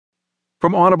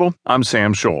From Audible, I'm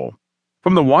Sam Scholl.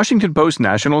 From the Washington Post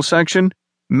National section,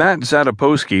 Matt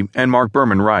Zatopolsky and Mark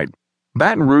Berman write,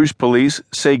 Baton Rouge police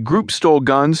say group stole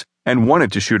guns and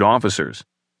wanted to shoot officers.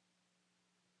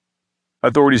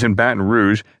 Authorities in Baton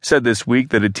Rouge said this week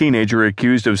that a teenager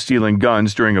accused of stealing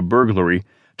guns during a burglary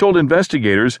told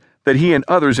investigators that he and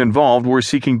others involved were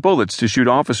seeking bullets to shoot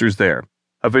officers there.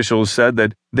 Officials said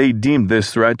that they deemed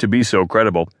this threat to be so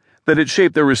credible that it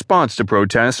shaped their response to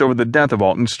protests over the death of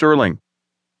Alton Sterling.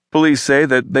 Police say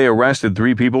that they arrested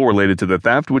 3 people related to the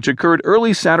theft, which occurred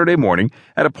early Saturday morning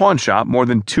at a pawn shop more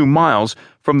than 2 miles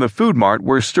from the food mart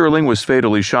where Sterling was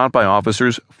fatally shot by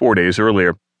officers 4 days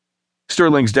earlier.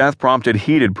 Sterling's death prompted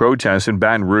heated protests in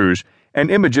Baton Rouge, and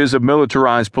images of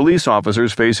militarized police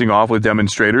officers facing off with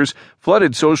demonstrators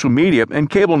flooded social media and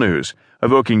cable news,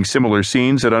 evoking similar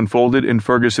scenes that unfolded in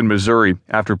Ferguson, Missouri,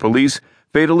 after police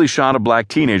fatally shot a black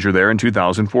teenager there in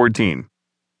 2014.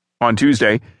 On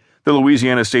Tuesday, the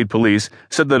Louisiana State Police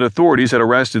said that authorities had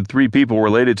arrested 3 people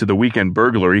related to the weekend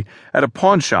burglary at a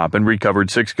pawn shop and recovered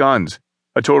 6 guns.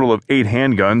 A total of 8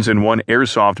 handguns and 1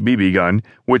 airsoft BB gun,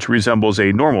 which resembles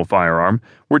a normal firearm,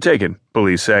 were taken,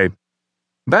 police say.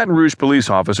 Baton Rouge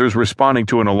police officers responding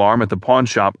to an alarm at the pawn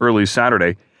shop early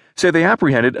Saturday say they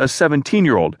apprehended a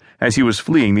 17-year-old as he was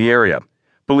fleeing the area.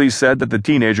 Police said that the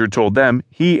teenager told them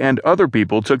he and other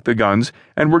people took the guns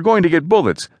and were going to get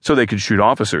bullets so they could shoot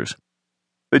officers.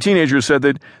 The teenager said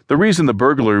that the reason the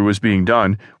burglary was being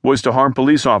done was to harm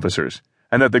police officers,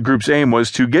 and that the group's aim was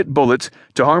to get bullets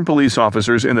to harm police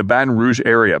officers in the Baton Rouge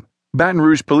area. Baton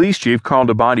Rouge Police Chief Carl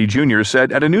DeBody Jr.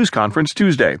 said at a news conference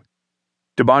Tuesday.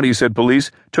 DeBody said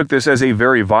police took this as a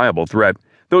very viable threat.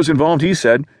 Those involved, he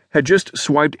said, had just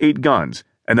swiped 8 guns,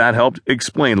 and that helped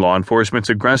explain law enforcement's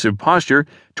aggressive posture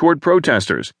toward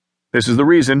protesters. This is the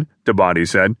reason, DeBody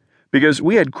said, because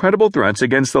we had credible threats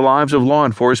against the lives of law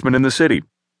enforcement in the city.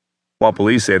 While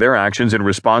police say their actions in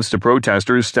response to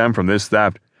protesters stem from this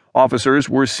theft, officers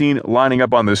were seen lining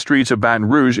up on the streets of Baton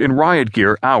Rouge in riot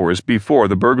gear hours before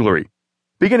the burglary.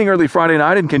 Beginning early Friday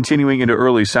night and continuing into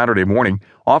early Saturday morning,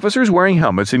 officers wearing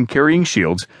helmets and carrying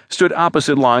shields stood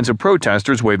opposite lines of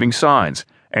protesters waving signs,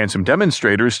 and some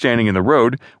demonstrators standing in the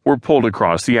road were pulled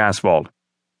across the asphalt.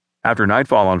 After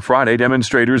nightfall on Friday,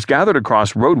 demonstrators gathered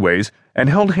across roadways and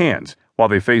held hands while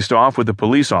they faced off with the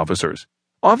police officers.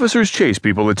 Officers chased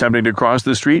people attempting to cross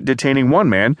the street, detaining one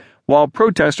man, while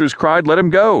protesters cried, "Let him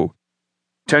go!"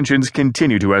 Tensions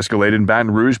continued to escalate in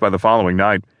Baton Rouge by the following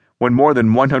night, when more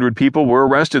than 100 people were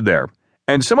arrested there,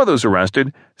 and some of those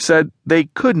arrested said they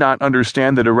could not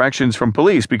understand the directions from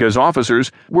police because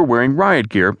officers were wearing riot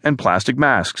gear and plastic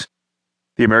masks.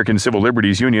 The American Civil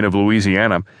Liberties Union of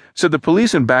Louisiana said the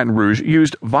police in Baton Rouge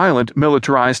used violent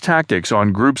militarized tactics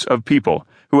on groups of people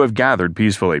who have gathered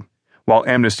peacefully, while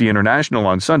Amnesty International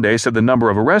on Sunday said the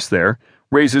number of arrests there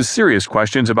raises serious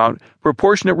questions about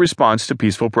proportionate response to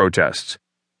peaceful protests.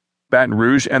 Baton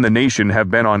Rouge and the nation have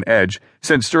been on edge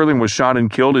since Sterling was shot and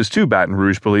killed as 2 Baton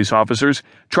Rouge police officers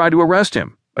tried to arrest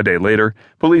him. A day later,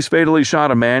 police fatally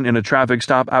shot a man in a traffic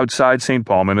stop outside St.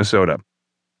 Paul, Minnesota.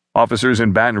 Officers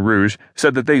in Baton Rouge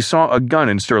said that they saw a gun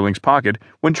in Sterling's pocket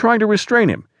when trying to restrain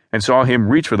him and saw him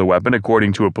reach for the weapon,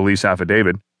 according to a police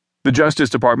affidavit. The Justice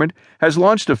Department has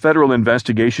launched a federal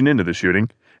investigation into the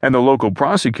shooting, and the local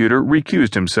prosecutor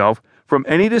recused himself from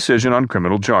any decision on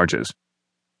criminal charges.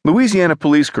 Louisiana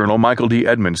Police Colonel Michael D.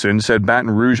 Edmondson said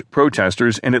Baton Rouge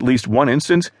protesters, in at least one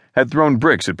instance, had thrown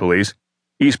bricks at police.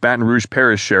 East Baton Rouge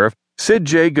Parish Sheriff Sid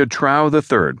J. Gautreaux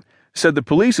III said the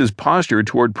police's posture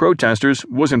toward protesters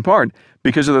was in part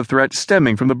because of the threat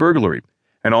stemming from the burglary,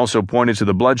 and also pointed to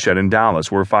the bloodshed in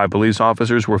Dallas where 5 police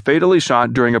officers were fatally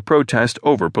shot during a protest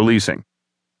over policing.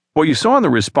 What you saw in the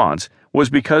response was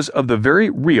because of the very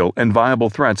real and viable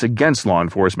threats against law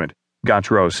enforcement,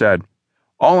 Gautreaux said.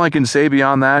 All I can say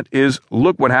beyond that is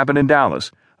look what happened in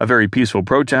Dallas, a very peaceful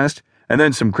protest, and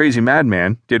then some crazy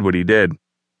madman did what he did.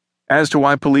 As to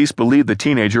why police believe the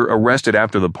teenager arrested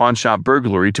after the pawnshop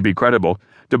burglary to be credible,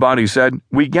 DeBody said,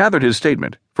 "We gathered his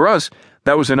statement. For us,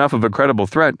 that was enough of a credible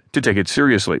threat to take it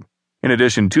seriously." In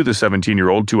addition to the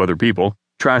 17-year-old, 2 other people,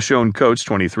 Trashone Coates,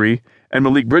 23, and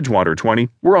Malik Bridgewater, 20,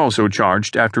 were also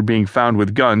charged after being found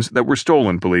with guns that were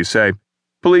stolen, police say.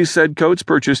 Police said Coates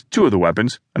purchased 2 of the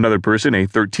weapons. Another person, a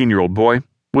 13-year-old boy,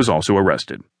 was also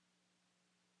arrested.